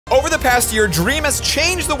Over the past year, Dream has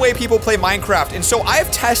changed the way people play Minecraft, and so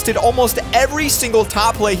I've tested almost every single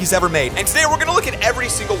top play he's ever made, and today we're gonna look at every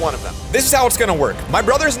single one of them. This is how it's gonna work. My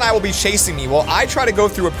brothers and I will be chasing me while I try to go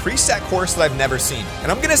through a preset course that I've never seen,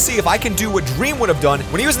 and I'm gonna see if I can do what Dream would have done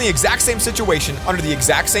when he was in the exact same situation, under the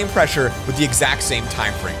exact same pressure, with the exact same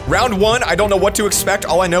time frame. Round one, I don't know what to expect.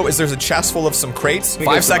 All I know is there's a chest full of some crates.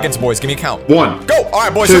 5 seconds, boys. Give me a count. 1. Go. All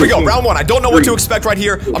right, boys. Here we go. Round one. I don't know what to expect right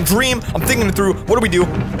here. I'm Dream. I'm thinking it through. What do we do?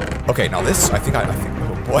 Okay, now this, I think, oh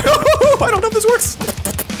boy. I don't know if this works.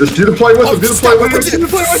 Just do the play with him. Do the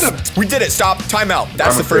play with him. We did it. Stop. Timeout.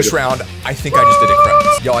 That's the first round. I think I just did it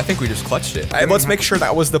correct. Yo, I think we just clutched it. All right, let's make sure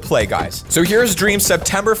that was the play, guys. So here's Dream's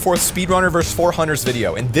September 4th Speedrunner vs 400's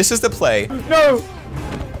video, and this is the play. No.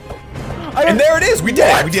 And there it is. We did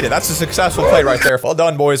it. We did it. That's a successful play right there. Well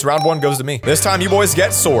done, boys. Round one goes to me. This time, you boys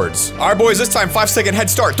get swords. All right, boys. This time, 5-second head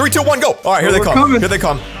start. 3, 2, 1, go. All right, here they come. Here they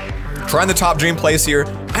come. Trying the top Dream plays here.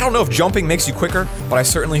 I don't know if jumping makes you quicker, but I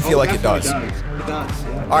certainly feel like it does. It does,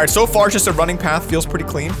 yeah. All right, so far, just a running path feels pretty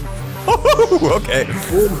clean. Okay.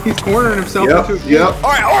 Ooh, he's cornering himself into Yep.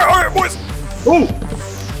 All right, boys. Oh.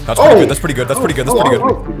 That's pretty good. That's pretty good. That's pretty good. That's pretty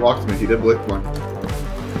good. He blocked me. He did blitz one.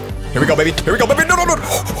 Here we go, baby. Here we go, baby. No.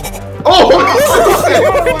 Oh!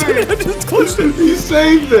 I just closed it. He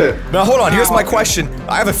saved it. Now, hold on. Here's my question.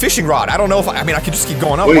 I have a fishing rod. I don't know if I mean, I could just keep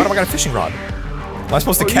going up. Wait. Why do I got a fishing rod? Am I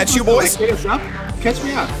supposed to catch you, boys? Catch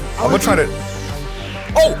me up. I'm gonna try to.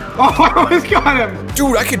 Oh! I almost got him.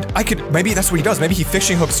 Dude, I could, maybe that's what he does. Maybe he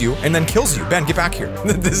fishing hooks you and then kills you. Ben, get back here.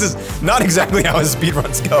 This is not exactly how his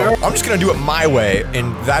speedruns go. I'm just gonna do it my way,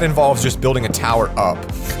 and that involves just building a tower up.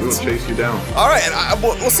 We'll chase you down. All right, and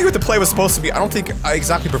we'll see what the play was supposed to be. I don't think I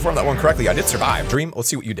exactly performed that one correctly. I did survive. Dream, let's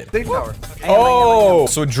see what you did. Big tower. Oh,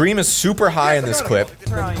 so Dream is super high in this clip.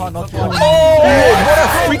 Oh, what a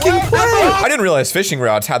freaking play! I didn't realize fishing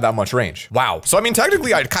rods had that much range. Wow. So, I mean,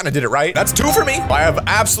 technically, I kind of did it right. That's 2 for me. I have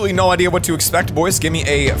absolutely no idea what to expect, boys. Give me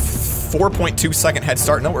a 4.2 second head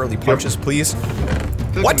start. No early punches, please.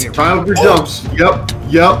 What? Time of your jumps. Yep.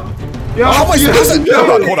 How am I supposed to?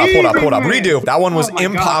 Hold up. Redo. That one was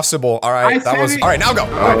impossible. All right, that was. All right, now go. All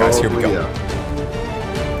right, guys, here we go.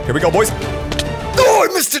 Here we go, boys. Oh,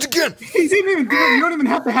 I missed it again. He didn't even do it. You don't even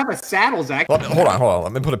have to have a saddle, Zach. Well, hold on.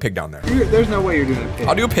 Let me put a pig down there. There's no way you're doing a pig.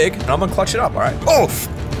 I'll do a pig, and I'm gonna clutch it up. All right. Oh.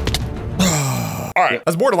 All right,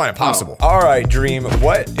 that's borderline impossible. All right, Dream,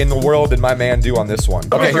 what in the world did my man do on this one?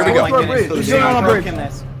 Okay, here we go.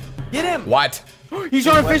 Get him! What? He's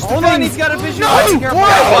trying to fish the Hold on, he's got a fishing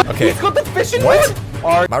rod. Okay. He's got the fishing What?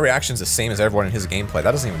 rod. My reaction's the same as everyone in his gameplay.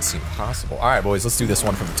 That doesn't even seem possible. All right, boys, let's do this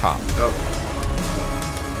one from the top.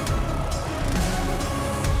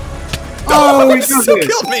 Oh, he still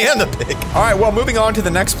killed me and the pig. All right, well, moving on to the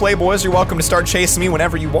next play, boys. You're welcome to start chasing me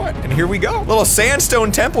whenever you want. And here we go. Little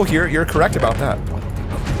sandstone temple here. You're correct about that.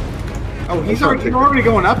 Oh, he's already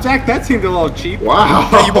going up, Zach? That seemed a little cheap. Wow.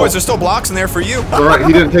 Hey, you boys, there's still blocks in there for you. All right,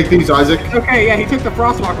 he didn't take these, Isaac. Okay, yeah, he took the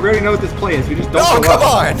frostwalker. We already know what this play is. We just don't. Oh, come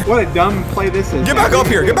on. What a dumb play this is. Get back up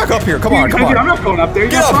here. Get back up here. Come on. Dude, I'm not going up there.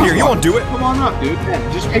 Get up here. You won't do it. Come on up, dude.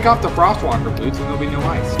 Ben, just take off the frostwalker boots and there'll be no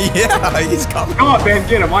ice. Yeah, he's coming. Come on, Ben,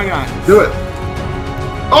 get him. Why not? Do it.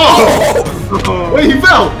 Oh! Wait, he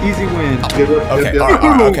fell. Easy win. Okay, all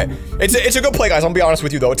right, okay. It's a good play, guys. I'm gonna be honest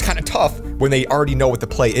with you, though. It's kind of tough when they already know what the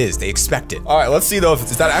play is. They expect it. All right, let's see, though.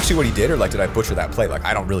 Is that actually what he did, or like did I butcher that play? Like,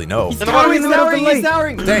 I don't really know. He's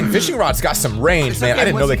towering. Dang, fishing rod's got some range, man. I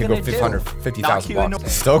didn't know they could go 550,000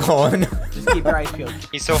 blocks. Still going. Just keep your eyes peeled.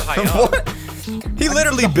 He's so high up. What? He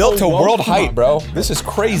literally built to world height, bro. This is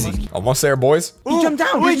crazy. Almost there, boys. He jumped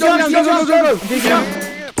down. He jumped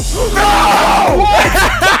down.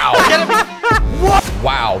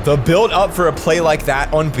 Wow, the build up for a play like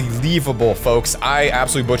that, unbelievable, folks. I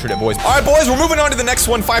absolutely butchered it, boys. All right, boys, we're moving on to the next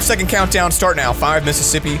one. 5-second countdown. Start now. 5,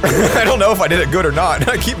 Mississippi. I don't know if I did it good or not.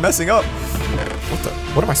 I keep messing up.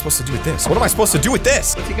 What am I supposed to do with this? What am I supposed to do with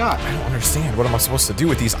this? What's he got? I don't understand. What am I supposed to do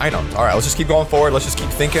with these items? All right, let's just keep going forward. Let's just keep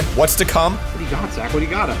thinking. What's to come? What do you got, Zach? What do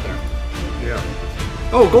you got up there? Yeah.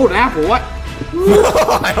 Oh, golden apple. What?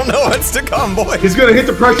 I don't know what's to come, boy. He's gonna hit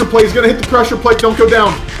the pressure plate. He's gonna hit the pressure plate. Don't go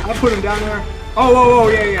down. I put him down there. Oh,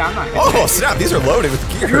 yeah. I'm not. Oh, snap. These are loaded with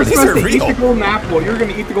gear. You're These are supposed to eat real. the golden apple. You're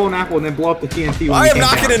gonna eat the golden apple and then blow up the TNT. I am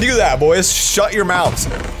not gonna do that, boys. Shut your mouths.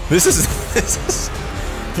 This is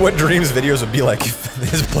what Dream's videos would be like if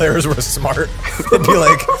his players were smart. It'd be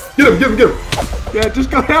like, get him. Yeah,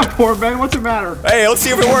 just go down for him, man. What's the matter? hey, let's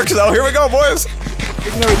see if it works, though. Here we go, boys.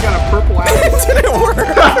 Even though he's got a purple apple. It didn't work.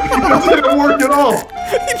 It didn't work at all.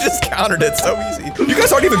 He just countered it so easy. You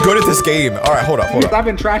guys aren't even good at this game. All right, hold up. I've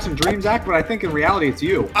been trashing Dream Zach, but I think in reality it's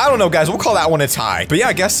you. I don't know, guys. We'll call that one a tie. But yeah,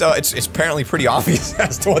 I guess it's apparently pretty obvious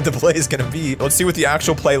as to what the play is gonna be. Let's see what the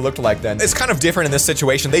actual play looked like then. It's kind of different in this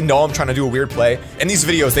situation. They know I'm trying to do a weird play. In these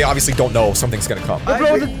videos, they obviously don't know something's gonna come.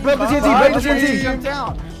 Bro, the TNT. Jump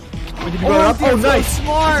down. Oh, nice.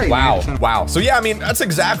 Smart. Wow. So yeah, I mean, that's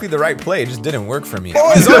exactly the right play. It just didn't work for me.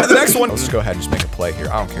 Let's go to the next one. Let's just go ahead and just make a play here.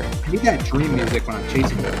 I don't care. I need that dream music when I'm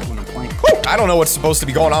chasing it, when I'm playing. I don't know what's supposed to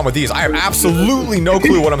be going on with these. I have absolutely no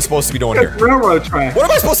clue what I'm supposed to be doing here. Railroad track. What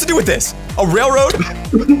am I supposed to do with this? A railroad?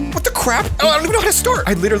 What the crap? Oh, I don't even know how to start.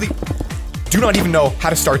 I literally do not even know how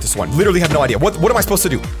to start this one. Literally have no idea. What am I supposed to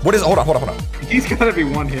do? What is, hold on. He's gotta be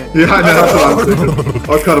one hit. Yeah, I know, that's what I was thinking.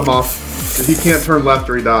 I'll cut him off. He can't turn left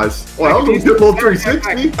or he dies. Oh, that was a good little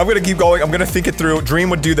 360. I'm gonna keep going. I'm gonna think it through. Dream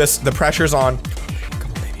would do this. The pressure's on.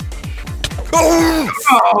 Come on, baby. Oh!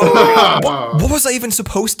 What was I even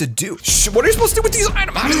supposed to do? What are you supposed to do with these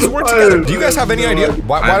items? How does this work together? Do you guys have any idea?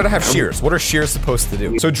 Why did I have shears? What are shears supposed to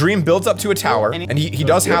do? So Dream builds up to a tower, and he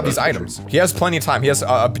does have these items. He has plenty of time. He has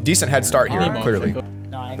a decent head start here, clearly.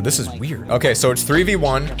 But this is weird. Okay, so it's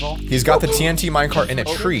 3v1. He's got the TNT minecart in a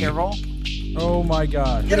tree. Oh my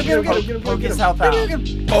god. Get him. Focus health out.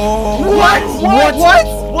 Oh. What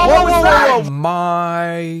was that?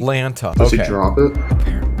 My Lanta. Does he Okay. drop it?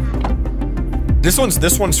 This one's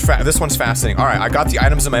fascinating. All right, I got the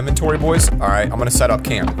items in my inventory, boys. All right, I'm gonna set up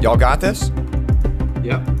camp. Y'all got this?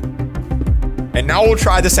 Yep. And now we'll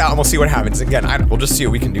try this out and we'll see what happens. Again, we'll just see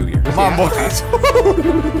what we can do here. Come on, boys.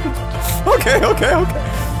 Okay.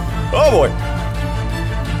 Oh boy.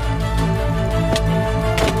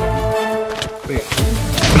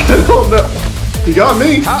 I don't know. He got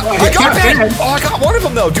me. I got one of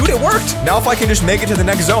them though, dude. It worked. Now if I can just make it to the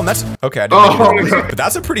next zone, that's okay. I didn't make it. But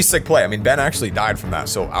that's a pretty sick play. I mean, Ben actually died from that,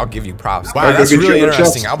 so I'll give you props. Wow, that's really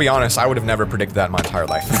interesting. I'll be honest, I would have never predicted that in my entire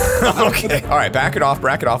life. Okay. All right, back it off.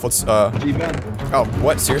 Let's Oh,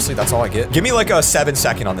 what? Seriously, that's all I get? Give me like a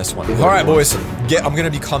 7-second on this one. All right, boys. I'm gonna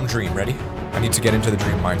become Dream. Ready? I need to get into the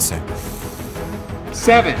Dream mindset.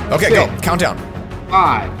 7. Okay, 6, go. Countdown.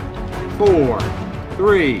 5, 4,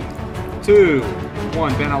 3, 2,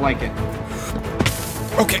 1. Ben, I like it.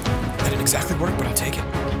 Okay. That didn't exactly work, but I'll take it.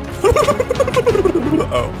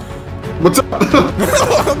 Oh. What's up?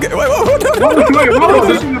 Okay, wait, no.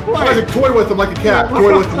 Toy with him like a cat.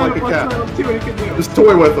 Toy with him like a cat. Just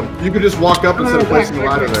toy with him. You can just walk up instead of placing the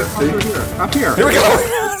ladder there. See? Up here. Here we go.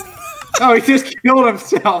 Oh, he just killed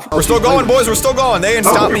himself. We're still going, boys. We're still going. They didn't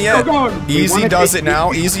stop me yet. Easy does it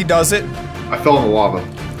now. Easy does it. I fell in the lava.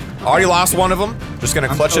 Already lost one of them. Just gonna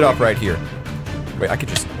clutch it up right here. Wait, I could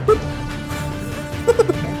just.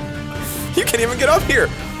 You can't even get up here.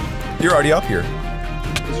 You're already up here.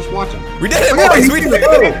 Just watch him. We did it, boys. We did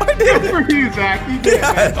it. Good for you, Zach. You did it.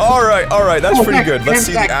 Yeah. All right. That's pretty good. Let's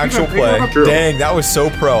see the actual play. Dang, that was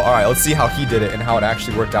so pro. All right, let's see how he did it and how it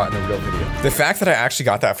actually worked out in the real video. The fact that I actually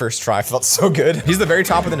got that first try felt so good. He's the very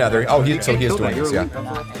top of the nether. Oh, so he is doing this, yeah.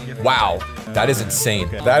 Wow. That is insane.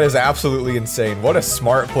 That is absolutely insane. What a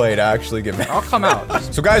smart play to actually get back. I'll come out.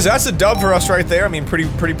 So guys, that's a dub for us right there. I mean,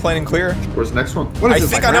 pretty plain and clear. Where's the next one? I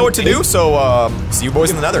think I know what to do, so see you boys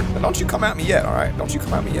in the nether. And don't you come at me yet, all right? Don't you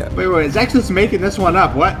come at me yet. Wait, Zach's just making this one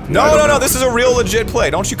up. What? No, this is a real legit play.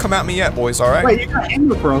 Don't you come at me yet, boys, all right? Wait, you got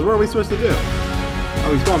ender pearls. What are we supposed to do?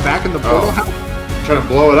 Oh, he's going back in the portal? Trying to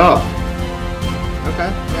blow it up. Okay,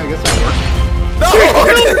 yeah, I guess that works. No!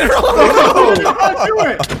 Do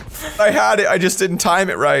it! I had it, I just didn't time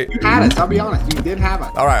it right. You had it, I'll be honest. You did have it.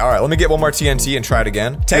 All right, let me get one more TNT and try it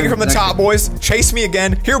again. Take it from the top, boys. Chase me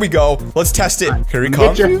again. Here we go. Let's test it. Here he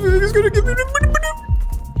comes. He's gonna give me.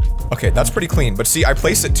 Okay, that's pretty clean, but see, I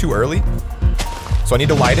placed it too early. So I need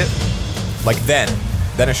to light it. Like then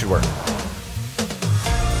it should work.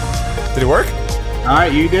 Did it work? All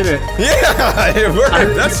right, you did it. Yeah, it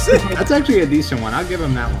worked. That's sick. That's actually a decent one. I'll give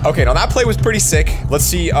him that one. Okay, now that play was pretty sick. Let's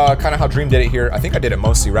see kind of how Dream did it here. I think I did it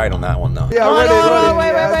mostly right on that one, though. Yeah, wait.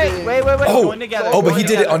 Oh, but he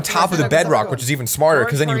did it on top of the bedrock, which is even smarter,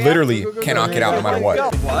 because then you literally cannot get out no matter what.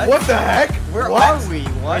 What the heck? Where are we?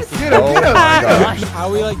 What? Get him, get him. How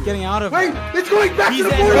are we like getting out of it? Wait, it's going back to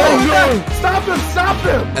the portal. Stop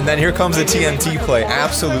him. And then here comes the TNT play.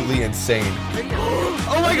 Absolutely insane.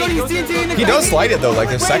 Oh my god, he's TNT. He does light it though, like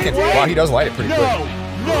the second. Wow, he does light it pretty quick.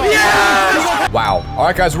 Yes! Wow. All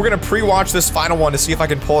right, guys, we're gonna pre-watch this final one to see if I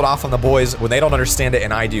can pull it off on the boys when they don't understand it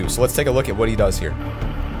and I do. So let's take a look at what he does here.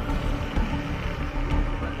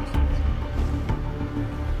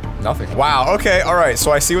 Nothing. Wow, okay, all right,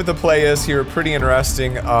 so I see what the play is here. Pretty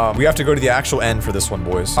interesting. We have to go to the actual end for this one,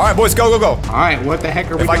 boys. All right, boys, go. All right, what the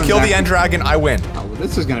heck are we doing? If I kill the end dragon, I win.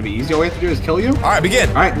 This is gonna be easy. All we have to do is kill you. All right, begin.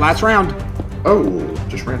 All right, last round. Oh,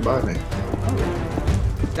 just ran by me.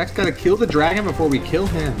 Zach's gotta kill the dragon before we kill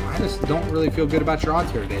him. I just don't really feel good about your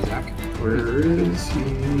odds here today, Zach. Where is he?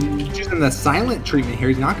 He's using the silent treatment here.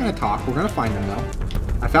 He's not gonna talk. We're gonna find him though.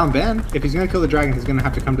 I found Ben. If he's gonna kill the dragon, he's gonna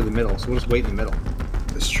have to come to the middle. So we'll just wait in the middle.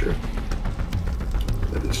 That's true.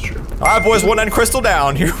 That is true. All right, boys, one end crystal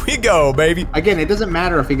down. Here we go, baby. Again, it doesn't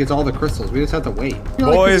matter if he gets all the crystals. We just have to wait.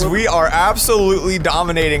 Boys, we are absolutely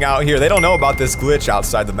dominating out here. They don't know about this glitch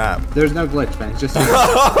outside the map. There's no glitch, Ben. It's just.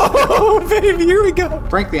 Oh, baby, here we go.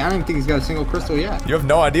 Frankly, I don't even think he's got a single crystal yet. You have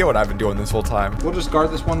no idea what I've been doing this whole time. We'll just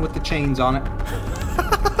guard this one with the chains on it.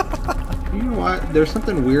 You know what? There's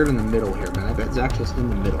something weird in the middle here, man. I bet Zach's just in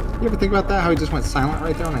the middle. You ever think about that? How he just went silent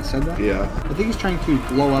right there when I said that? Yeah. I think he's trying to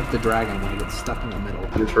blow up the dragon when he gets stuck in the middle.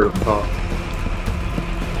 I just heard him talk.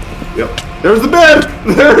 Yep. There's the bed!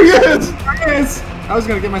 There he is! There he is! I was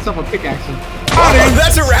gonna get myself a pickaxe. Oh,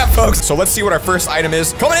 that's a wrap, folks. So let's see what our first item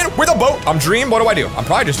is. Coming in with a boat. I'm Dream. What do? I'm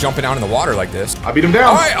probably just jumping down in the water like this. I beat him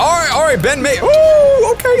down. All right. Ben made.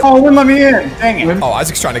 Ooh, okay. Oh, wouldn't let me in. Dang it. Oh,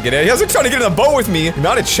 Isaac's trying to get in. Isaac's trying to get in the boat with me.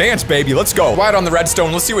 Not a chance, baby. Let's go. Right on the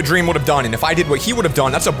redstone. Let's see what Dream would have done. And if I did what he would have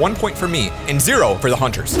done, that's a 1 point for me and 0 for the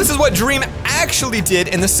hunters. This is what Dream actually did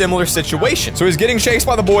in the similar situation. So he's getting chased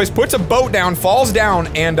by the boys, puts a boat down, falls down,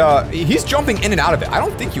 and he's jumping in and out of it. I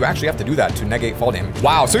don't think you actually have to do that to negate fall damage.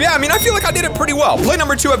 Wow. So yeah, I mean, I feel like I did it pretty well. Play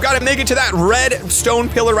number 2, I've got to make it to that red stone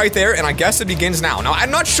pillar right there, and I guess it begins now. Now,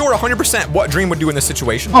 I'm not sure 100% what Dream would do in this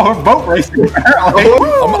situation. Oh, we're boat racing.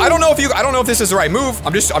 I don't know if this is the right move.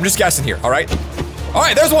 I'm just guessing here. All right,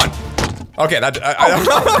 there's one. Okay, I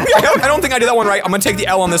don't think I did that one right. I'm gonna take the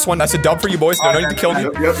L on this one. That's a dub for you boys. No need to kill me.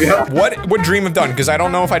 Yep. What would Dream have done? Because I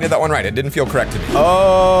don't know if I did that one right. It didn't feel correct to me.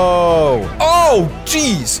 Oh,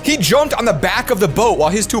 jeez. He jumped on the back of the boat while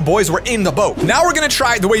his 2 boys were in the boat. Now we're gonna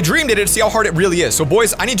try the way Dream did it to see how hard it really is. So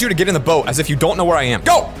boys, I need you to get in the boat as if you don't know where I am.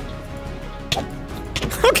 Go!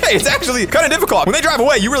 Okay, it's actually kind of difficult. When they drive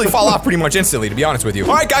away, you really fall off pretty much instantly, to be honest with you.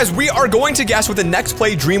 All right, guys, we are going to guess what the next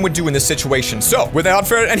play Dream would do in this situation. So,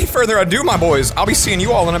 without any further ado, my boys, I'll be seeing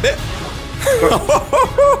you all in a bit.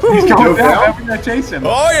 He's going down. We're gonna chase him.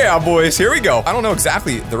 Oh yeah, boys, here we go. I don't know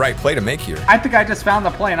exactly the right play to make here. I think I just found the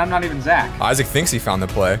play, and I'm not even Zach. Isaac thinks he found the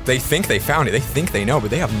play. They think they found it. They think they know, but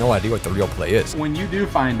they have no idea what the real play is. When you do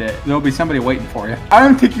find it, there'll be somebody waiting for you. I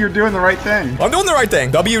don't think you're doing the right thing. I'm doing the right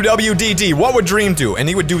thing. WWDD. What would Dream do? And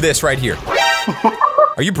he would do this right here.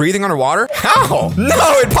 Are you breathing underwater? How? No,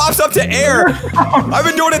 it pops up to air. I've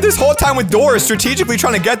been doing it this whole time with doors, strategically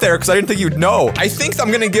trying to get there because I didn't think you'd know. I think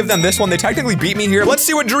I'm gonna give them this one. They technically beat me here. Let's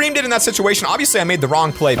see what Dream did in that situation. Obviously, I made the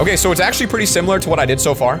wrong play. Okay, so it's actually pretty similar to what I did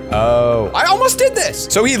so far. Oh, I almost did this.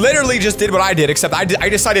 So he literally just did what I did, except I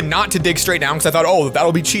decided not to dig straight down because I thought, oh,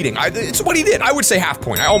 that'll be cheating. It's what he did. I would say half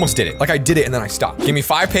point. I almost did it. Like I did it and then I stopped. Give me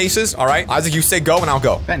 5 paces. All right, Isaac, you say go and I'll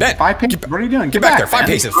go. Ben, 5 paces? What are you doing? Get back there. 5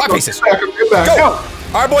 paces. 5 paces. Get back. Go.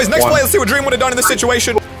 All right, boys, next play. Let's see what Dream would have done in this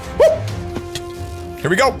situation. Woo. Here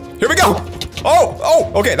we go.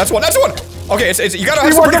 Oh, okay, that's one. Okay, it's you gotta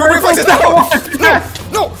have some pretty good reflexes.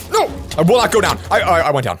 No. I will not go down.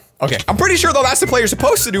 I went down. Okay, I'm pretty sure though that's the play you're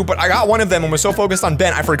supposed to do, but I got one of them and was so focused on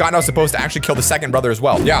Ben, I forgot I was supposed to actually kill the second brother as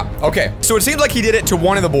well. Yeah, okay. So it seems like he did it to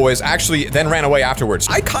one of the boys, actually then ran away afterwards.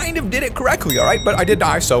 I kind of did it correctly, all right? But I did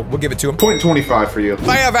die, so we'll give it to him. 0.25 for you.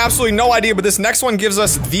 I have absolutely no idea, but this next one gives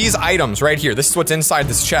us these items right here. This is what's inside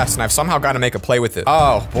this chest, and I've somehow got to make a play with it.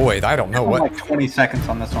 Oh boy, I don't know what. Like 20 seconds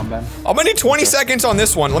on this one, Ben. I'm gonna need 20 seconds on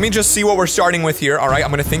this one. Let me just see what we're starting with here. All right,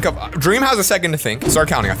 I'm gonna think of, Dream has a second to think. Start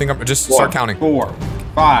counting. I think I'm just start counting. 4,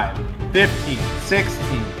 5, 15,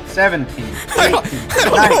 16, 17, 18, I don't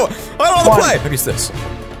know the play. Maybe it's this.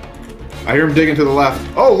 I hear him digging to the left.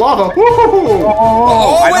 Oh, lava. Woo!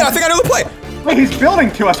 Oh, wait, I think I know the play. Wait, he's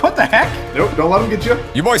building to us. What the heck? Nope, don't let him get you.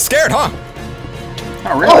 You boys scared, huh?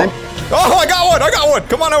 Not really. Oh, I got one.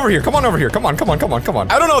 Come on over here. Come on.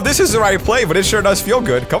 I don't know if this is the right play, but it sure does feel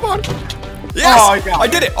good. Come on. Yes, I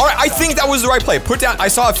did it. All right, I think that was the right play. Put down, I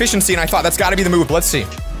saw efficiency and I thought that's gotta be the move. Let's see.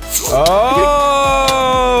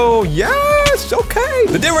 Oh, yes, okay.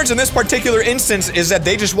 The difference in this particular instance is that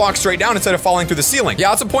they just walk straight down instead of falling through the ceiling. Yeah,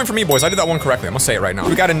 that's a point for me, boys. I did that one correctly. I'm gonna say it right now.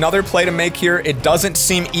 We got another play to make here. It doesn't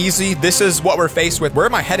seem easy. This is what we're faced with. Where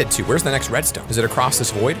am I headed to? Where's the next redstone? Is it across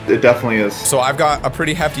this void? It definitely is. So I've got a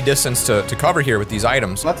pretty hefty distance to cover here with these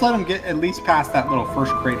items. Let's let him get at least past that little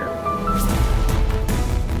first crater.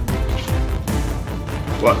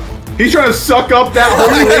 What? He's trying to suck up that whole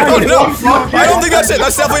I don't think that's it.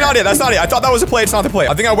 That's definitely not it. That's not it. I thought that was a play. It's not the play.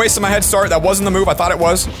 I think I wasted my head start. That wasn't the move. I thought it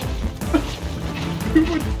was. I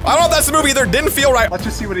don't know if that's the move either. Didn't feel right. Let's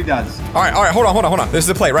just see what he does. All right. Hold on. This is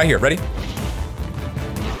the play right here. Ready?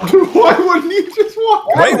 Why wouldn't you just walk?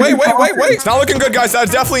 Wait. It's not looking good, guys.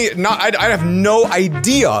 That's definitely not. I have no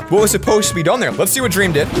idea what was supposed to be done there. Let's see what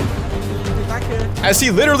Dream did. As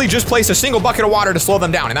he literally just placed a single bucket of water to slow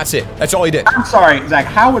them down, and that's it. That's all he did. I'm sorry, Zach.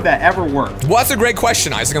 How would that ever work? Well, that's a great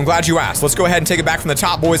question, Isaac. I'm glad you asked. Let's go ahead and take it back from the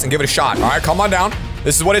top, boys, and give it a shot. All right, come on down.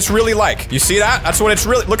 This is what it's really like. You see that? That's what it's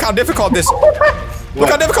really. Look how difficult this. Look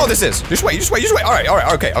how difficult this is. Just wait. All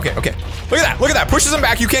right. Okay. Look at that. Pushes him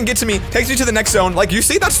back. You can't get to me. Takes me to the next zone. Like, you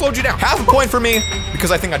see, that slowed you down. Half a point for me because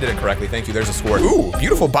I think I did it correctly. Thank you. There's a score. Ooh,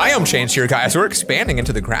 beautiful biome change here, guys. We're expanding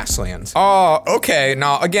into the grasslands. Oh, okay.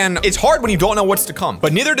 Now, again, it's hard when you don't know what's to come,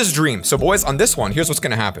 but neither does Dream. So, boys, on this one, here's what's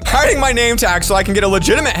gonna happen. Hiding my name tag so I can get a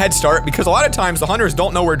legitimate head start because a lot of times the hunters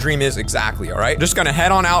don't know where Dream is exactly, all right? Just gonna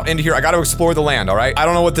head on out into here. I gotta explore the land, all right? I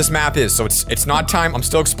don't know what this map is, so it's not time. I'm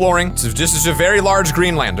still exploring. So this is a very large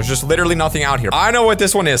green land. There's just literally nothing out here. I know what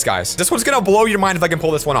this one is, guys. This one's gonna blow your mind if I can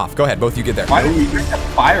pull this one off. Go ahead, both of you get there. Why did you drink the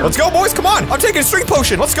fire? Let's go, boys. Come on. I'm taking a strength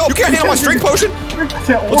potion. Let's go. You can't handle my strength potion. Let's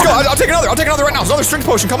go. I'll take another. I'll take another right now. There's another strength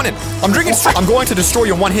potion coming in. I'm drinking strength. I'm going to destroy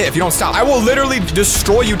you in one hit if you don't stop. I will literally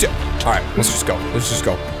destroy you to. All right, let's just go. Let's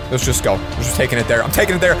just taking it there. I'm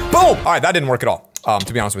taking it there. Boom. All right, that didn't work at all.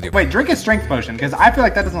 To be honest with you. Wait, drink a strength potion, because I feel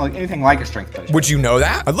like that doesn't look anything like a strength potion. Would you know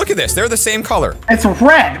that? Look at this. They're the same color. It's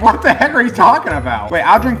red. What the heck are you talking about? Wait,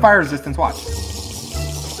 I'll drink fire resistance. Watch.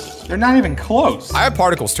 They're not even close. I have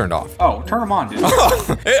particles turned off. Oh, turn them on, dude.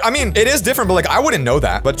 I mean, it is different, but like, I wouldn't know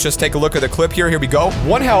that. Let's just take a look at the clip here. Here we go.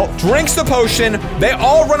 1 health, drinks the potion. They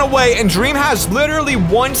all run away, and Dream has literally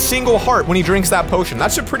 1 single heart when he drinks that potion.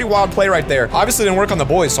 That's a pretty wild play right there. Obviously, it didn't work on the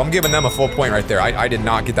boys, so I'm giving them a full point right there. I did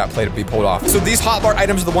not get that play to be pulled off. So these hotbar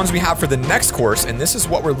items are the ones we have for the next course, and this is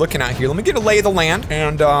what we're looking at here. Let me get a lay of the land,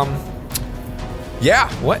 and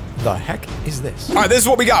yeah, what the heck is this? All right, this is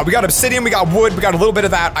what we got. We got obsidian, we got wood, we got a little bit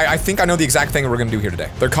of that. I think I know the exact thing that we're gonna do here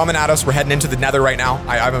today. They're coming at us. We're heading into the nether right now.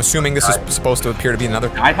 I'm assuming this is supposed to appear to be the nether.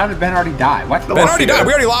 How did Ben already die? What? Ben already died.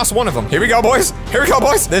 We already lost one of them. Here we go, boys. Here we go,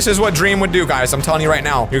 boys. This is what Dream would do, guys. I'm telling you right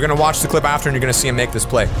now. You're gonna watch the clip after and you're gonna see him make this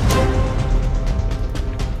play.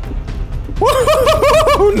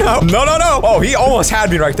 No. Oh, he almost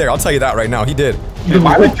had me right there. I'll tell you that right now. He did.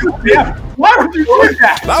 Why would you? Yeah. Why would you do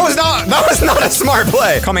that? That was not a smart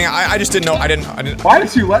play. Coming out, I just didn't know. I didn't. Why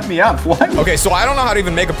did you let me up? What? Okay, so I don't know how to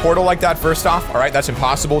even make a portal like that. First off, all right, that's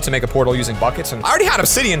impossible to make a portal using buckets. And I already had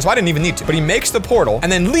obsidian, so I didn't even need to. But he makes the portal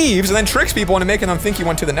and then leaves and then tricks people into making them think he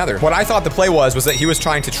went to the nether. What I thought the play was that he was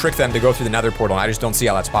trying to trick them to go through the nether portal. And I just don't see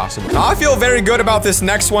how that's possible. Now, I feel very good about this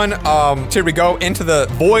next one. Here we go into the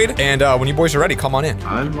void. And when you boys are ready, come on in.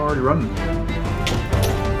 I'm already running.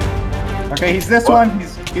 Okay, he's this one.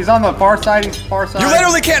 He's on the far side. He's far side. You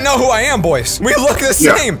literally can't know who I am, boys. We look the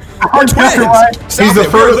same. Yeah. We're twins. He's the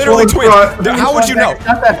first literally twins. How would you know? It's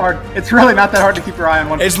not that hard. It's really not that hard to keep your eye on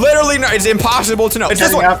one. It's literally not. It's impossible to know. It's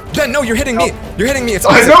this one. Ben, no, you're hitting me. You're hitting me. It's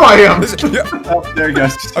I know I am. Oh, there he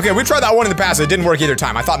goes. Okay, we tried that one in the past. It didn't work either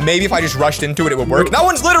time. I thought maybe if I just rushed into it, it would work. That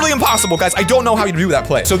one's literally impossible, guys. I don't know how you do that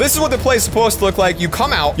play. So this is what the play is supposed to look like. You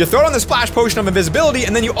come out, you throw on the splash potion of invisibility,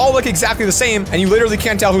 and then you all look exactly the same, and you literally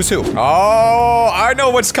can't tell who's who. Oh, I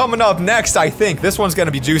know what's coming up next, I think. This one's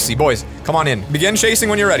gonna be juicy. Boys, come on in. Begin chasing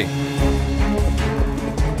when you're ready.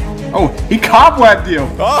 Oh, he cobwebbed you.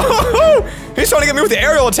 Oh, he's trying to get me with the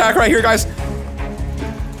aerial attack right here, guys.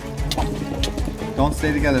 Don't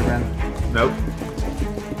stay together, Ben. Nope.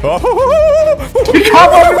 He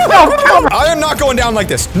cobwebbed himself. I am not going down like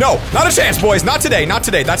this. No, not a chance, boys. Not today. Not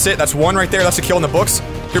today. That's it. That's one right there. That's a kill in the books.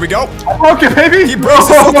 Here we go. I broke it, baby. He breaks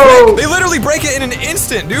it so quick. They literally break it in an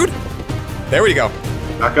instant, dude. There we go.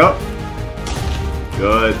 Back up.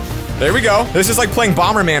 Good. There we go. This is like playing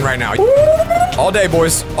Bomberman right now. All day,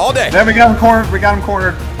 boys. All day. Then we got him cornered. We got him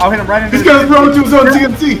cornered. I'll hit him right into He's gonna throw it to his own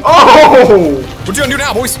TNT. Oh! What you gonna do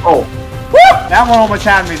now, boys? Oh. That one almost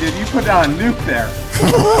had me, dude. You put down a nuke there.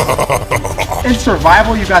 In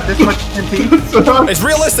survival, you got this much TNT? It's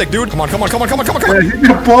realistic, dude. Come on. You're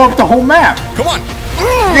gonna blow up the whole map. Come on.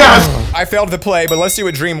 Yes! I failed the play, but let's see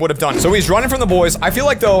what Dream would have done. So he's running from the boys. I feel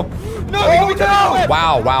like though. No!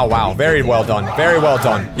 Wow. Very well done. Very well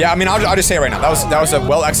done. Yeah, I mean, I'll just say it right now. That was a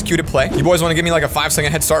well executed play. You boys want to give me like a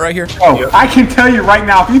 5-second head start right here? Oh, yep. I can tell you right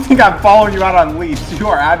now, if you think I'm following you out on leash, you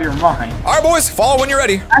are out of your mind. All right, boys, follow when you're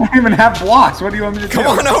ready. I don't even have blocks. What do you want me to do? Come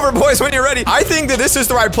on over, boys, when you're ready. I think that this is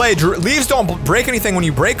the right play. Leaves don't break anything when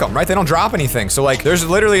you break them, right? They don't drop anything. So like, there's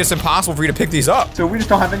literally, it's impossible for you to pick these up. So we just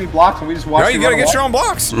don't have any blocks and we just watch. Right, you gotta get your own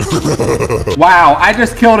blocks. Wow, I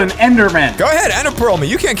just killed an Enderman. Go ahead, Ender Pearl me.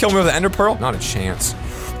 You can't kill me with an Ender Pearl. Not a chance.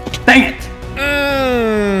 Dang it.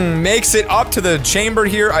 makes it up to the chamber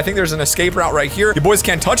here. I think there's an escape route right here. You boys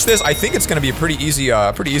can't touch this. I think it's gonna be a pretty easy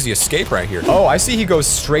escape right here. Oh, I see he goes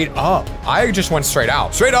straight up. I just went straight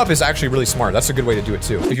out. Straight up is actually really smart. That's a good way to do it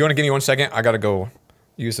too. If you wanna give me 1 second, I gotta go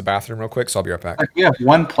use the bathroom real quick, so I'll be right back. We have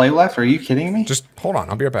 1 play left. Are you kidding me? Just hold on,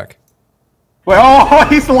 I'll be right back. Wait, oh,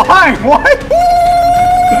 he's lying. What?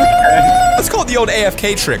 Let's call it the old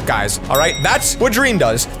AFK trick, guys. All right, that's what Dream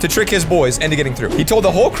does to trick his boys into getting through. He told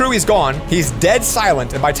the whole crew he's gone. He's dead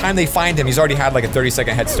silent, and by the time they find him, he's already had like a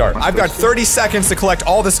 30-second head start. I've got 30 seconds to collect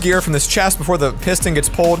all this gear from this chest before the piston gets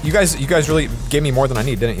pulled. You guys really gave me more than I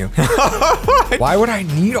need, didn't you? Why would I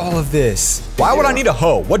need all of this? Why would I need a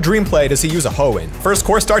hoe? What Dream play does he use a hoe in? First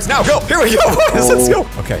course starts now. Go. Here we go. Let's go.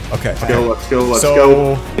 Okay. Let's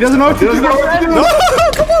go. He doesn't know what to do. No,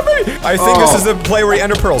 come on, baby. I think this is the play where he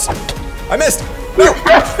ender pearls. I missed. No.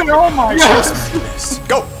 Oh my God.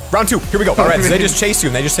 Go. Round 2. Here we go. All right, so they just chase you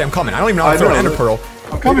and they just say, I'm coming. I don't even know how to throw an ender pearl.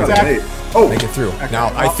 I'm coming, Zach. Oh. Make it through.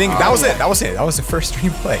 Now, I think that was it. That was it. That was the first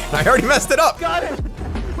Dream play. I already messed it up. Got it.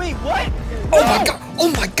 Wait, what? Oh my God. Oh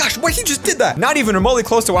my gosh. What? He just did that. Not even remotely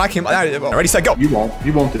close to what I came. Ready, set, go. You won't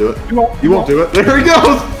do it. You won't do it. There he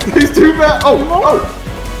goes. He's too fast. Oh.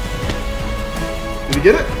 Did he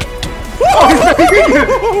get it?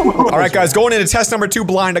 All right, guys, going into test number 2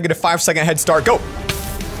 blind. I get a 5-second head start. Go.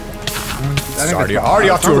 Already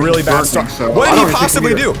off to a really bad start. What did he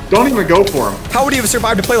possibly do? Don't even go for him. How would he have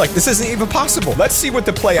survived a play like this? Isn't even possible. Let's see what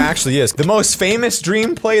the play actually is. The most famous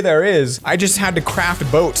Dream play there is. I just had to craft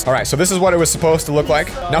boats. All right, so this is what it was supposed to look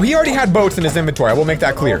like. Now, he already had boats in his inventory. I will make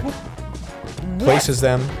that clear. Places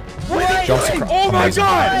them. Jumps across. Oh my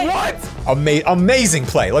God! What? Amazing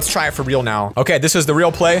play. Let's try it for real now. Okay, this is the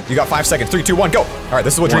real play. You got 5 seconds. 3, 2, 1, go. All right,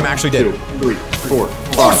 this is what Dream actually did. 2, 3, 4,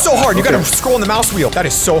 5. Oh, it's so hard. You gotta scroll on the mouse wheel. That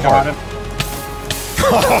is so hard.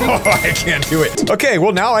 I can't do it. Okay,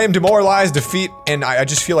 well now I am demoralized, defeat, and I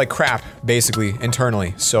just feel like crap, basically,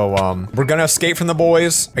 internally. So, we're gonna escape from the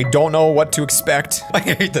boys. I don't know what to expect. I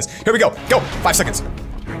hate this. Here we go. Go. 5 seconds. 5.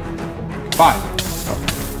 Oh,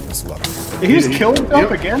 that's low. He just killed himself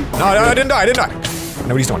again? No, I didn't die. I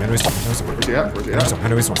know what he's doing. Where's he at? I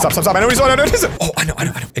know he's doing. Stop. I know what he's doing. Oh, I know.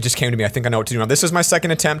 It just came to me. I think I know what to do now. This is my second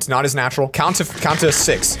attempt. Not as natural. Count to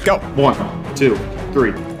 6. Go. 1, 2,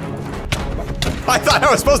 3. I thought I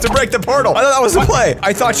was supposed to break the portal. I thought that was the play.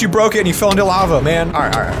 I thought you broke it and you fell into lava, man. All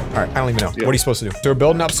right. I don't even know. What are you supposed to do? So we're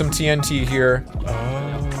building up some TNT here.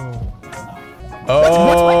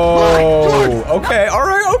 Oh, okay, all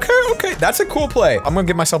right, okay. That's a cool play. I'm gonna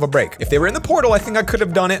give myself a break. If they were in the portal, I think I could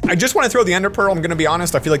have done it. I just want to throw the ender pearl. I'm gonna be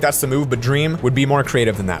honest. I feel like that's the move, but Dream would be more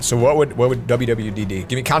creative than that. So what would WWDD?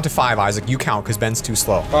 Give me count to 5, Isaac. You count, because Ben's too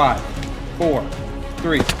slow. 5, 4,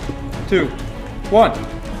 3, 2, 1.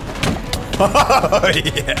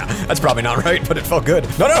 Yeah, that's probably not right, but it felt good.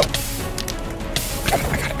 No. I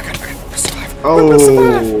got it. Survive. Oh.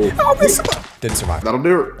 I'm gonna survive. Didn't survive. That'll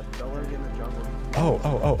do it. Oh,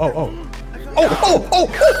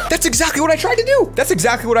 that's exactly what I tried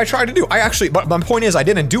to do. I actually, but my point is I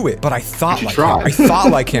didn't do it, but I thought like him. I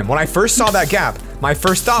thought like him. When I first saw that gap, my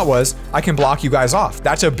first thought was, I can block you guys off.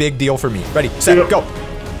 That's a big deal for me. Ready, set, go.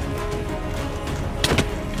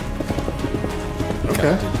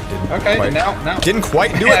 Okay, now. Didn't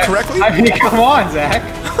quite do it correctly? I mean, come on, Zach.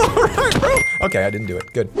 All right, bro. Okay, I didn't do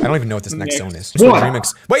it. Good. I don't even know what this next zone is. 1,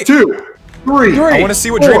 wait. 2, 3. I want to see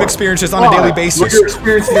what Dream experiences on a daily basis. You're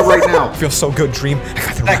experiencing it right now. Feels so good, Dream. I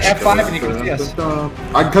got the Zach, rush. F5 and you can see us.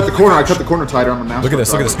 I can cut the corner. I cut the corner tighter on the mouse. Look at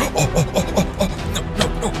this. Oh.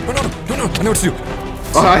 No. I know what to do.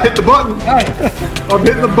 I hit the button. I'm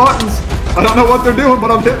hitting the buttons. I don't know what they're doing, but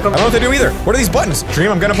I'm hitting them. I don't know what they do either. What are these buttons?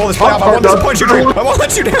 Dream, I'm gonna pull this play off. I won't disappoint you, Dream. I won't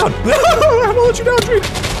let you down. I won't let you down, Dream.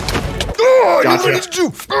 Gotcha.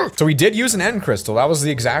 So he did use an end crystal. That was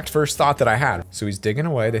the exact first thought that I had. So he's digging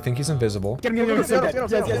away. They think he's invisible.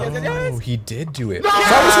 Oh, he did do it. So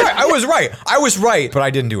I was right, but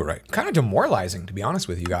I didn't do it right. Kind of demoralizing, to be honest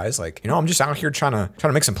with you guys. Like, you know, I'm just out here trying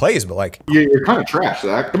to make some plays, but like, yeah, you're kind of trash,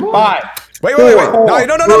 Zach. Come on. 5. Wait. No. I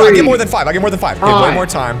get more than 5. Give way more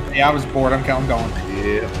time. Yeah, I was bored. I'm going.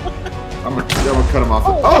 Yeah. I'm gonna cut him off.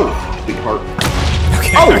 Oh, big heart.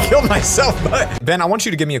 Okay, I killed myself, but Ben, I want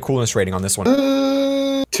you to give me a coolness rating on this one.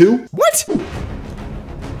 2. What?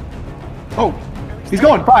 Oh, he's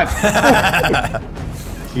going 5.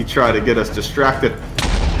 He tried to get us distracted.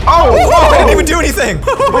 I didn't even do anything.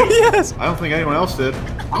 Yes. I don't think anyone else did.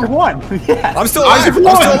 I won. Yeah. I'm still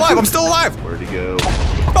alive. Where'd he go?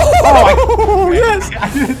 Oh, yes.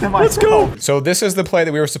 Let's go. So this is the play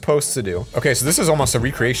that we were supposed to do. Okay, so this is almost a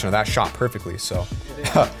recreation of that shot perfectly. So,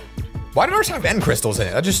 why did ours have end crystals in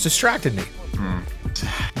it? That just distracted me.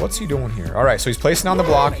 What's he doing here? All right, so he's placing on the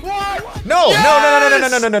block. No,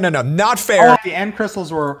 no, not fair. The end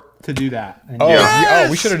crystals were to do that. And Oh,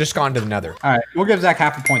 we should have just gone to the nether. All right, we'll give Zach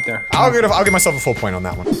half a point there. I'll give myself a full point on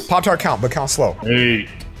that one. Pop-Tart count, but count slow. Hey,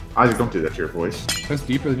 Isaac, don't do that to your voice. That's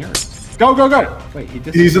deeper than yours. Go, go, go. Wait,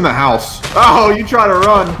 He's in the house. Oh, you try to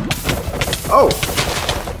run. Oh.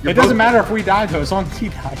 It doesn't matter if we die, though, as long as he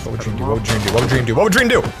dies. What would Dream do? What would Dream do? What would Dream do? What would Dream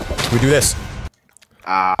do? We do this.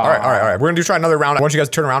 All right. We're gonna try another round. I want you guys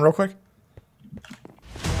to turn around real quick.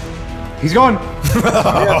 He's going.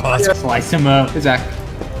 Slice him up. Hey, Zach,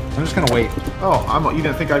 I'm just gonna wait. Oh, you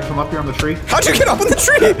didn't think I'd come up here on the tree? How'd you get up on the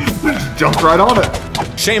tree? Jumped right on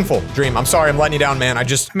it. Shameful, Dream. I'm sorry, I'm letting you down, man. I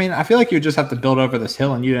mean, I feel like you just have to build over this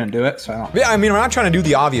hill, and you didn't do it, so I don't. Yeah, I mean, we're not trying to do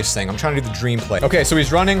the obvious thing. I'm trying to do the Dream play. Okay, so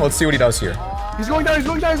he's running. Let's see what he does here. He's going down, he's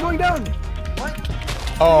going down, he's going down.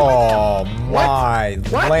 Oh my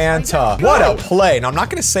Lanta. What a play. Now, I'm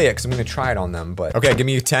not gonna say it because I'm gonna try it on them, but okay, give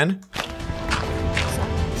me a 10.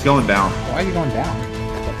 He's going down. Why are you going down?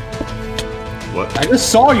 What? I just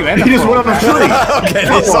saw you. He just went up the tree. Okay,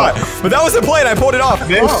 they saw it. But that was the play and I pulled it off.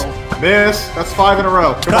 Miss. That's 5 in a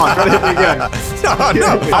row. Come on, try to hit me again. No.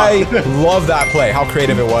 I love that play. How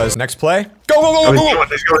creative it was. Next play. Go, go, go, go, go.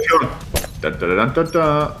 He's going. Dun, dun, dun, dun,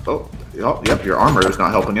 dun. Oh, yep, your armor is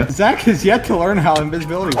not helping you. Zach has yet to learn how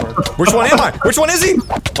invisibility works. Which one am I? Which one is he?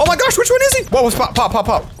 Oh my gosh, which one is he? Whoa,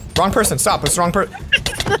 pop. Wrong person, stop, it's the wrong person.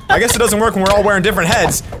 I guess it doesn't work when we're all wearing different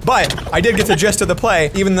heads, but I did get the gist of the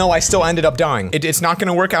play, even though I still ended up dying. It's not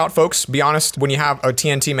gonna work out, folks, be honest, when you have a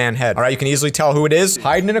TNT man head. All right, you can easily tell who it is.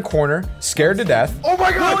 Hiding in a corner, scared to death. Oh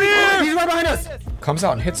my god, he's right behind us. Comes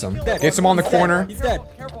out and hits him. Gets him on the corner. He's dead.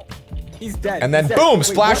 He's dead. And then boom,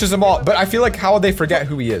 splashes them all. But I feel like how would they forget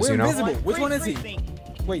who he is, We're you know? invisible. Which one is he?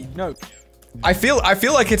 Wait, no. I feel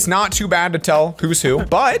like it's not too bad to tell who's who,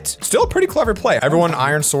 but still a pretty clever play. Everyone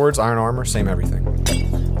iron swords, iron armor, same everything.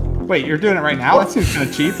 Wait, you're doing it right now? That seems kind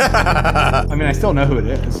of cheap. I mean, I still know who it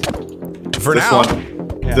is. For this now. One.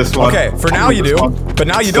 Yeah. This one. Okay, for now you do, but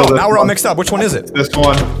now you don't. Now we're all mixed up. Which one is it? This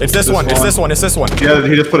one. It's this one. It's this one. It's this one. Yeah,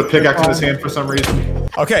 he just put a pickaxe in his hand for some reason.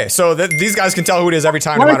 Okay, so these guys can tell who it is every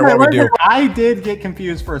time, no matter what we do. I did get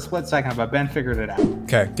confused for a split second, but Ben figured it out.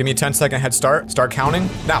 Okay, give me a 10-second head start. Start counting.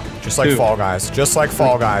 Now, just like Fall Guys. Just like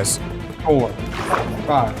Fall Guys. 4,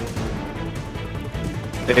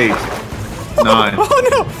 5, 8, 9. Oh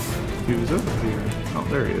no! He was over here. Oh,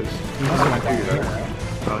 there he is.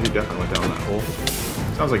 Oh, he definitely went down that hole.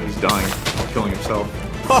 Sounds like he's dying, killing himself.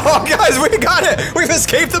 Oh, guys, we got it! We've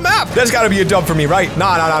escaped the map! That's gotta be a dub for me, right? No,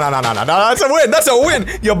 that's a win! That's a win!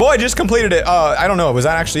 Your boy just completed it. I don't know, was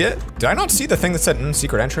that actually it? Did I not see the thing that said,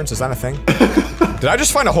 secret entrance? Is that a thing? Did I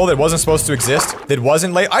just find a hole that wasn't supposed to exist? That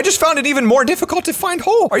wasn't late? I just found it even more difficult to find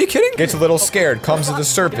hole. Are you kidding? Gets a little scared, comes to the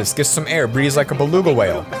surface, gets some air, breathes like a beluga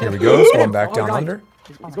whale. Here we go, it's going back down under.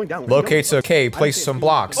 He's going down. Locates a cave, place some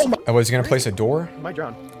blocks. Oh, was he gonna place a door? He might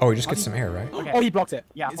drown. Oh, he just gets some air, right? Okay. Oh, he blocked it.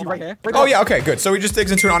 Yeah. Is he right here? Oh yeah, okay, good. So he just digs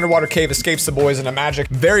into an underwater cave, escapes the boys in a magic,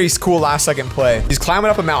 very cool last-second play. He's climbing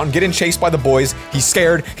up a mountain, getting chased by the boys. He's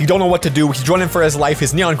scared. He don't know what to do. He's running for his life.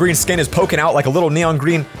 His neon green skin is poking out like a little neon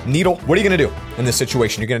green needle. What are you gonna do in this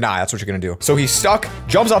situation? You're gonna die. That's what you're gonna do. So he's stuck,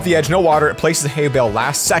 jumps off the edge, no water, places a hay bale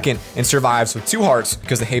last second, and survives with 2 hearts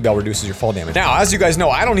because the hay bale reduces your fall damage. Now, as you guys know,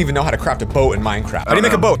 I don't even know how to craft a boat in Minecraft. How do you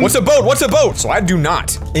make a boat? What's a boat? What's a boat? So I do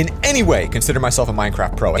not, in any way, consider myself a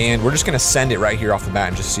Minecraft pro. And we're just gonna send it right here off the bat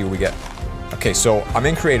and just see what we get. Okay, so I'm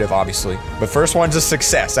in creative, obviously. But first one's a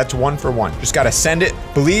success. That's 1 for 1. Just gotta send it,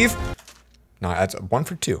 believe. No, that's 1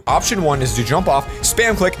 for 2. Option 1 is to jump off,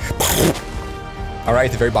 spam click. All right,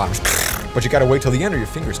 at the very bottom. But you gotta wait till the end or your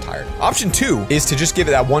finger's tired. Option 2 is to just give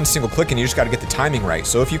it that 1 single click and you just gotta get the timing right.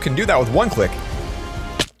 So if you can do that with 1 click.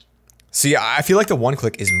 See, I feel like the 1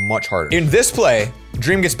 click is much harder. In this play,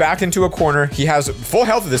 Dream gets backed into a corner. He has full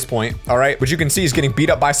health at this point, all right? But you can see he's getting beat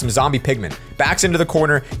up by some zombie pigmen. Backs into the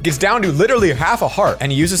corner, gets down to literally half a heart,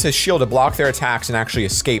 and he uses his shield to block their attacks and actually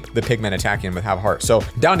escape the pigmen attacking him with half a heart. So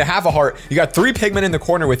down to half a heart, you got 3 pigmen in the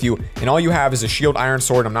corner with you, and all you have is a shield iron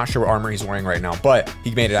sword. I'm not sure what armor he's wearing right now, but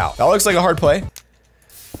he made it out. That looks like a hard play.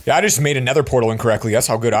 Yeah, I just made a nether portal incorrectly. That's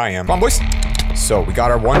how good I am. Come on, boys. So we got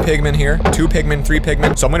our 1 pigman here, 2 pigmen, 3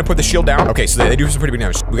 pigmen. So I'm gonna put the shield down. Okay, so they do some pretty big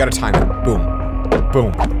damage. We gotta time it. Boom,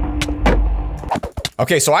 boom.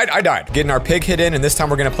 Okay, so I died. Getting our pig hit in, and this time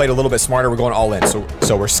we're gonna play it a little bit smarter. We're going all in.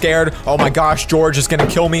 So we're scared. Oh my gosh, George is gonna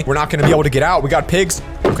kill me. We're not gonna be able to get out. We got pigs.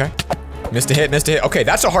 Okay. Missed a hit, missed a hit. Okay,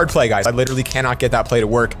 that's a hard play, guys. I literally cannot get that play to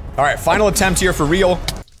work. All right, final attempt here for real.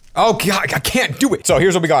 Oh god, I can't do it. So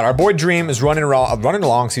here's what we got. Our boy Dream is running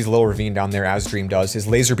along, sees a little ravine down there as Dream does. His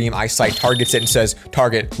laser beam eyesight targets it and says,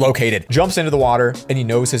 target located. Jumps into the water and he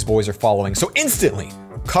knows his boys are following. So instantly,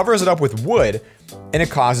 covers it up with wood, and it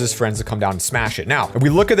causes his friends to come down and smash it. Now, if we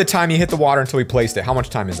look at the time he hit the water until he placed it, how much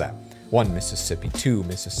time is that? 1 Mississippi, 2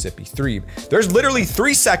 Mississippi, 3. There's literally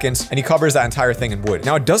 3 seconds, and he covers that entire thing in wood.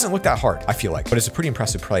 Now, it doesn't look that hard, I feel like, but it's a pretty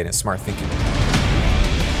impressive play, and it's smart thinking.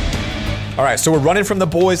 All right, so we're running from the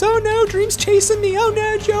boys. Oh no, Dream's chasing me. Oh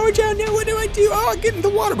no, George, oh no, what do I do? Oh, get in the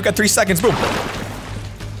water. We got 3 seconds, boom.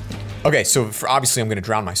 Okay, so obviously I'm gonna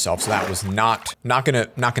drown myself, so that was not gonna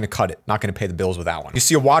cut it. Not gonna pay the bills with that one. You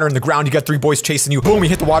see a water in the ground, you got 3 boys chasing you. Boom, you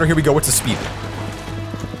hit the water, here we go, what's the speed?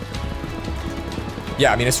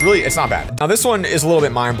 Yeah, I mean, it's not bad. Now this one is a little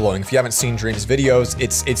bit mind-blowing. If you haven't seen Dream's videos,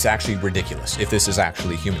 it's actually ridiculous. If this is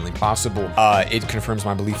actually humanly possible, it confirms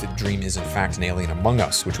my belief that Dream is in fact an alien among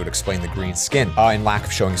us, which would explain the green skin and lack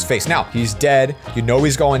of showing his face. Now, he's dead. You know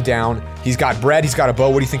he's going down. He's got bread, he's got a bow.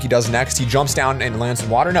 What do you think he does next? He jumps down and lands in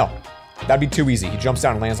water? No, that'd be too easy. He jumps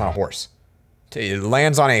down and lands on a horse. He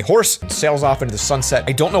lands on a horse and sails off into the sunset.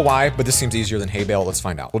 I don't know why, but this seems easier than hay bale. Let's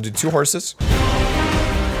find out. We'll do 2 horses.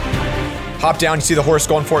 Hop down, you see the horse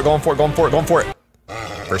going for it, going for it, going for it, going for it.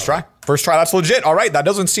 First try, that's legit. All right, that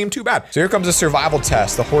doesn't seem too bad. So here comes a survival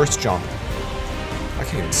test, the horse jump. I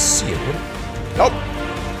can't even see it. Nope.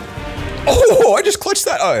 Oh, I just clutched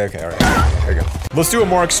that. Oh, okay, all right, there you go. Let's do a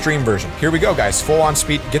more extreme version. Here we go, guys, full on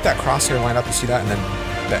speed. Get that crosshair lined up, you see that? And then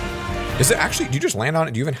that. Is it actually, do you just land on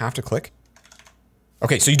it? Do you even have to click?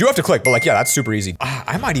 Okay, so you do have to click, but like, yeah, that's super easy.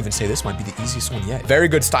 I might even say this might be the easiest one yet. Very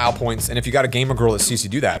good style points, and if you got a gamer girl that sees you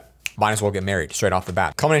do that, might as well get married straight off the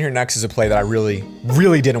bat. Coming in here next is a play that I really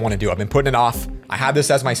didn't want to do. I've been putting it off. I had this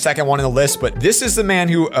as my second one in the list, but this is the man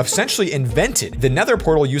who essentially invented the nether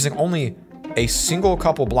portal using only a single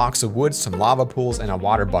couple blocks of wood, some lava pools, and a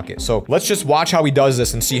water bucket. So let's just watch how he does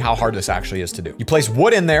this and see how hard this actually is to do. You place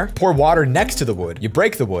wood in there, pour water next to the wood, you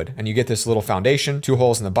break the wood, and you get this little foundation, 2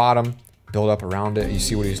 holes in the bottom, build up around it. You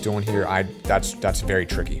see what he's doing here? That's very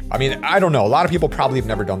tricky. I mean, I don't know. A lot of people probably have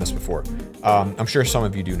never done this before. I'm sure some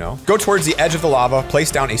of you do know. Go towards the edge of the lava, place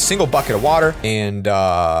down a single bucket of water, and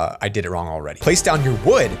I did it wrong already. Place down your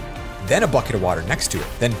wood, then a bucket of water next to it,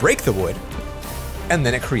 then break the wood, and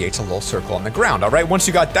then it creates a little circle on the ground. All right, once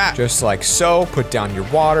you got that, just like so, put down your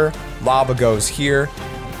water, lava goes here,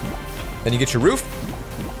 then you get your roof.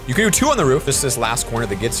 You can do 2 on the roof, just this last corner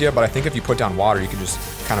that gets you, but I think if you put down water, you can just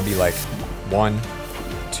kind of be like 1,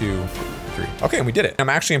 2, 3. Okay, and we did it. I'm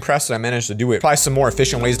actually impressed that I managed to do it. Probably some more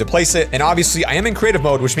efficient ways to place it. And obviously I am in creative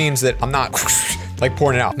mode, which means that I'm not like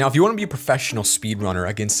pouring it out. Now, if you want to be a professional speedrunner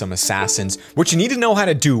against some assassins, what you need to know how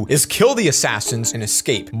to do is kill the assassins and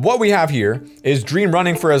escape. What we have here is Dream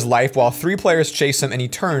running for his life while 3 players chase him, and he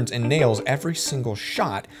turns and nails every single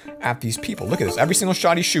shot at these people. Look at this. Every single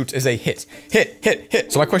shot he shoots is a hit, hit, hit,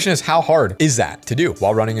 hit. So my question is, how hard is that to do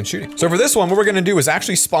while running and shooting? So for this one, what we're gonna do is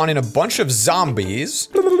actually spawn in a bunch of zombies,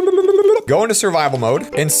 go into survival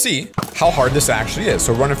mode, and see how hard this actually is.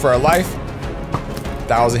 So running for our life.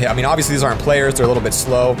 That was a hit. I mean, obviously these aren't players, they're a little bit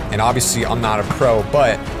slow, and obviously I'm not a pro,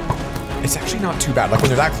 but it's actually not too bad. Like when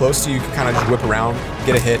they're that close to you, you can kind of just whip around,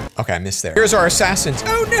 get a hit. Okay, I missed there. Here's our assassins.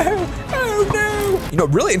 Oh no, oh no. You know,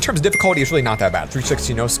 really in terms of difficulty, it's really not that bad.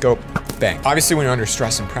 360 no scope, bang. Obviously when you're under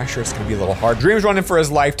stress and pressure, it's gonna be a little hard. Dream's running for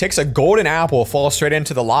his life, takes a golden apple, falls straight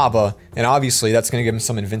into the lava, and obviously that's gonna give him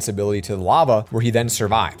some invincibility to the lava where he then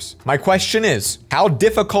survives. My question is, how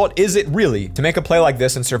difficult is it really to make a play like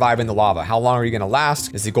this and survive in the lava? How long are you gonna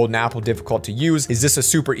last? Is the golden apple difficult to use? Is this a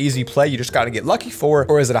super easy play you just gotta get lucky for?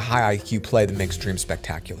 Or is it a high IQ play that makes Dream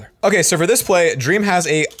spectacular? Okay, so for this play, Dream has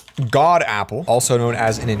a god apple, also known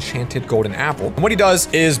as an enchanted golden apple. And what he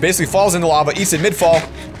does is basically falls in the lava, eats it mid-fall,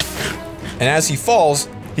 and as he falls,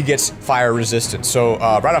 he gets fire resistance. So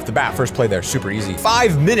right off the bat, first play there, super easy.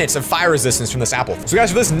 5 minutes of fire resistance from this apple. So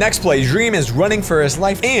guys, for this next play, Dream is running for his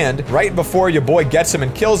life, and right before your boy gets him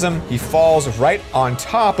and kills him, he falls right on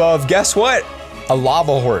top of, guess what? A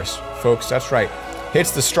lava horse, folks, that's right.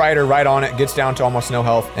 Hits the strider right on it, gets down to almost no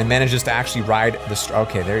health, and manages to actually ride the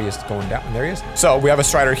okay, there he is going down, there he is. So we have a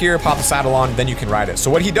strider here, pop the saddle on, then you can ride it. So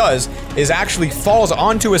what he does is actually falls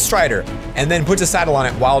onto a strider and then puts a saddle on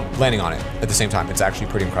it while landing on it at the same time. It's actually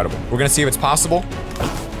pretty incredible. We're gonna see if it's possible.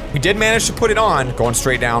 We did manage to put it on, going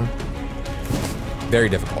straight down. Very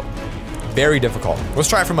difficult, very difficult. Let's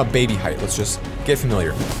try it from a baby height. Let's just get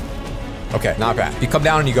familiar. Okay, not bad. You come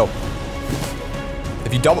down and you go.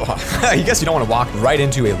 If you double, I guess you don't want to walk right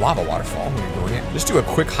into a lava waterfall when you're doing it. Just do a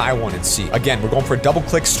quick high one and see. Again, we're going for a double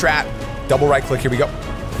click strat, double right click, here we go.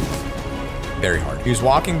 Very hard. He was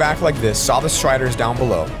walking back like this, saw the striders down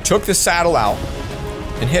below, took the saddle out,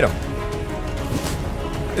 and hit him.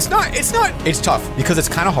 It's tough because it's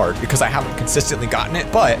kind of hard because I haven't consistently gotten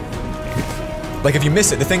it, but like if you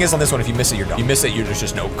miss it, the thing is on this one, if you miss it, you're done. You miss it, there's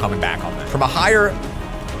just no coming back on that. From a higher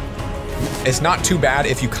It's not too bad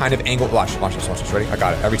if you kind of angle. Watch this. Ready? I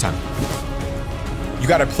got it every time. You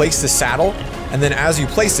got to place the saddle, and then as you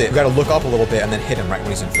place it, you got to look up a little bit and then hit him right when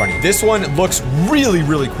he's in front of you. This one looks really,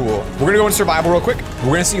 really cool. We're gonna go in survival real quick.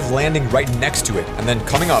 We're gonna see if landing right next to it and then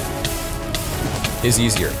coming up is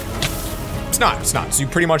easier. It's not. So you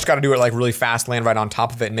pretty much got to do it like really fast, land right on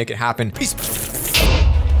top of it and make it happen. Peace.